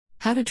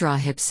How to draw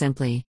hips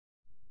simply.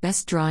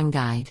 Best drawing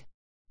guide.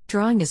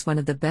 Drawing is one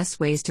of the best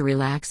ways to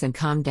relax and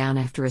calm down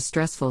after a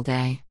stressful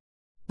day.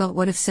 But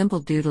what if simple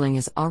doodling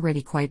is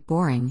already quite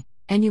boring,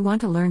 and you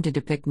want to learn to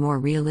depict more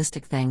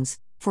realistic things,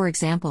 for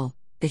example,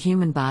 the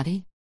human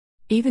body?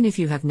 Even if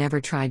you have never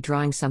tried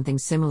drawing something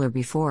similar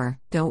before,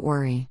 don't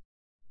worry.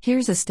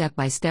 Here's a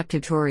step-by-step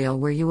tutorial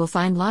where you will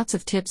find lots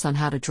of tips on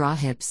how to draw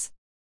hips.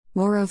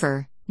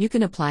 Moreover, you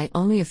can apply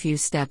only a few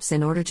steps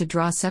in order to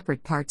draw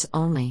separate parts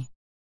only.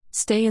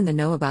 Stay in the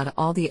know about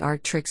all the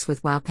art tricks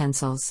with WOW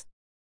pencils.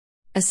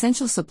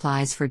 Essential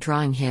supplies for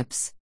drawing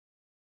hips.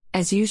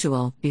 As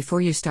usual,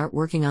 before you start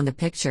working on the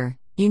picture,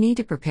 you need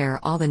to prepare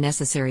all the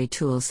necessary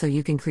tools so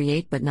you can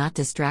create but not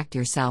distract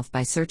yourself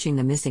by searching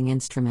the missing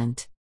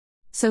instrument.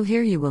 So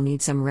here you will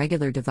need some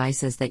regular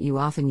devices that you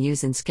often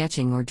use in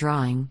sketching or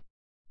drawing.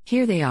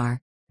 Here they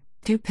are.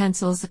 2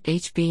 pencils,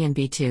 HB and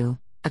B2,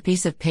 a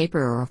piece of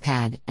paper or a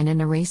pad, and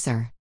an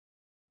eraser.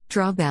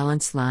 Draw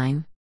balanced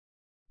line.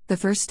 The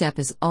first step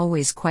is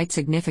always quite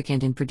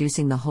significant in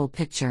producing the whole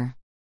picture.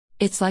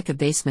 It's like a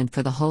basement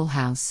for the whole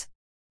house.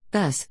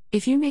 Thus,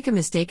 if you make a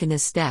mistake in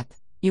this step,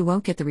 you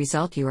won't get the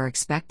result you are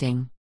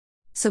expecting.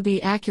 So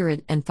be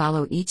accurate and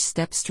follow each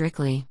step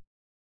strictly.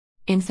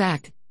 In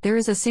fact, there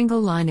is a single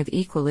line of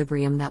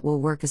equilibrium that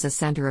will work as a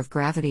center of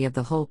gravity of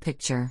the whole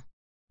picture.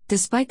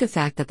 Despite the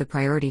fact that the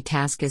priority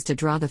task is to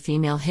draw the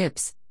female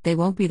hips, they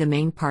won't be the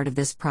main part of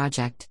this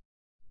project.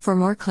 For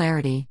more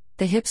clarity,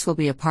 the hips will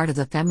be a part of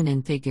the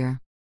feminine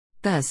figure.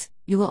 Thus,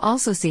 you will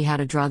also see how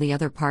to draw the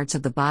other parts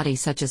of the body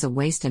such as a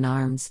waist and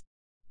arms.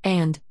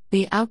 And,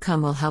 the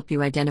outcome will help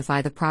you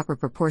identify the proper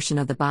proportion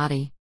of the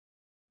body.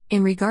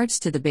 In regards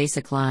to the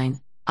basic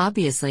line,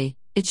 obviously,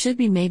 it should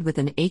be made with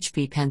an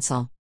HB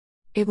pencil.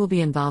 It will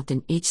be involved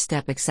in each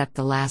step except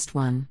the last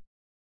one.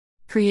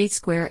 Create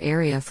square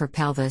area for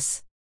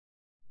pelvis.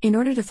 In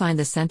order to find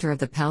the center of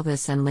the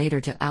pelvis and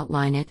later to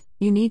outline it,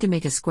 you need to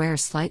make a square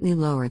slightly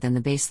lower than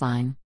the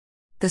baseline.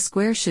 The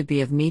square should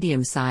be of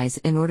medium size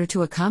in order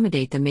to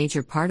accommodate the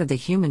major part of the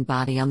human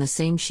body on the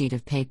same sheet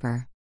of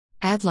paper.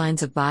 Add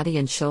lines of body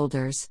and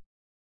shoulders.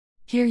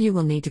 Here you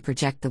will need to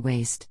project the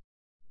waist.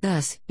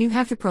 Thus, you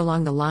have to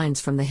prolong the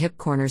lines from the hip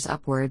corners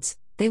upwards,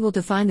 they will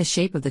define the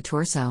shape of the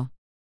torso.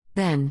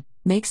 Then,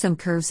 make some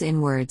curves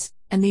inwards,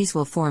 and these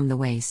will form the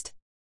waist.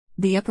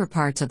 The upper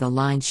parts of the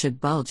line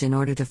should bulge in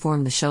order to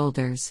form the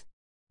shoulders.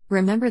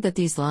 Remember that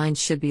these lines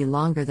should be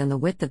longer than the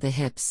width of the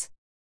hips.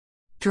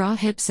 Draw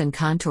hips and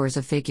contours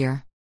of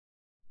figure.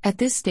 At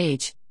this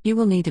stage, you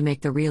will need to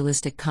make the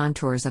realistic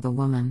contours of a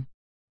woman.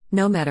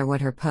 No matter what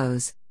her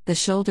pose, the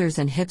shoulders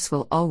and hips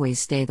will always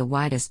stay the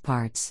widest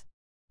parts.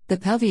 The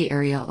pelvic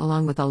area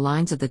along with the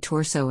lines of the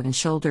torso and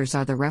shoulders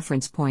are the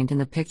reference point in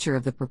the picture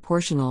of the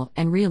proportional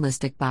and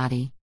realistic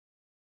body.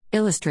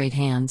 Illustrate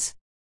hands.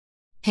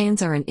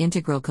 Hands are an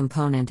integral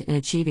component in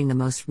achieving the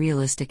most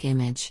realistic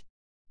image.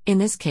 In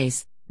this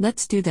case,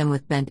 let's do them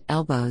with bent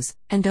elbows,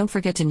 and don't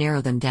forget to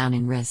narrow them down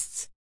in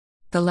wrists.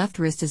 The left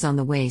wrist is on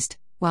the waist,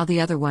 while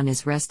the other one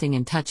is resting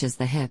and touches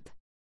the hip.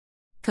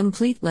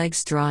 Complete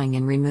legs drawing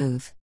and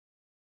remove.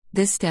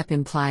 This step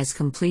implies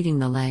completing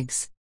the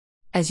legs.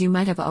 As you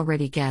might have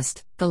already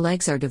guessed, the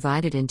legs are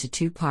divided into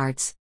 2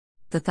 parts.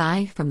 The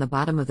thigh from the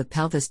bottom of the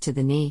pelvis to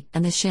the knee,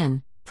 and the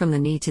shin, from the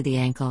knee to the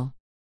ankle.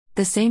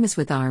 The same as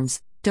with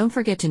arms, don't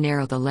forget to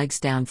narrow the legs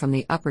down from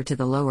the upper to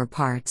the lower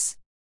parts.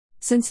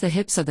 Since the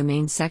hips are the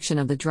main section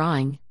of the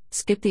drawing,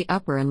 skip the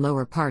upper and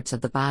lower parts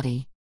of the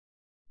body.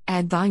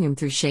 Add volume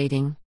through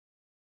shading.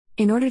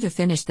 In order to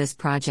finish this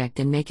project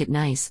and make it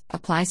nice,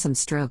 apply some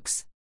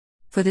strokes.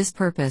 For this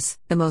purpose,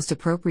 the most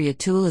appropriate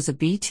tool is a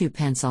B2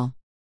 pencil.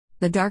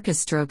 The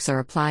darkest strokes are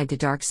applied to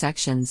dark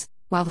sections,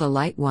 while the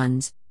light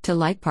ones, to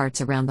light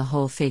parts around the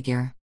whole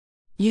figure.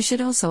 You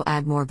should also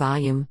add more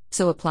volume,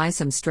 so apply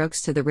some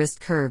strokes to the wrist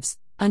curves,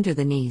 under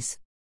the knees.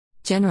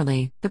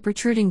 Generally, the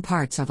protruding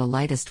parts are the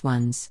lightest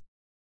ones.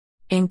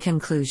 In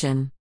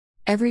conclusion,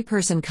 every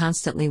person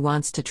constantly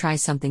wants to try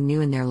something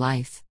new in their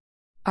life.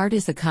 Art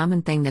is the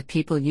common thing that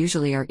people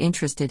usually are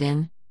interested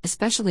in,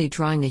 especially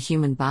drawing the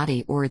human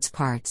body or its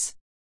parts.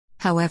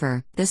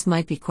 However, this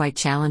might be quite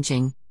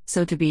challenging,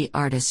 so to be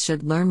artists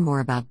should learn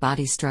more about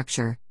body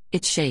structure,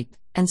 its shape,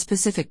 and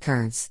specific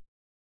curves.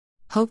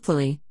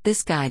 Hopefully,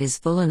 this guide is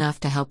full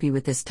enough to help you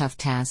with this tough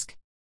task.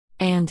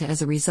 And,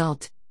 as a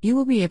result, you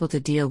will be able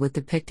to deal with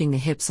depicting the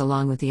hips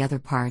along with the other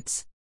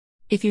parts.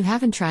 If you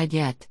haven't tried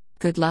yet,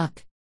 good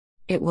luck.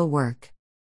 It will work.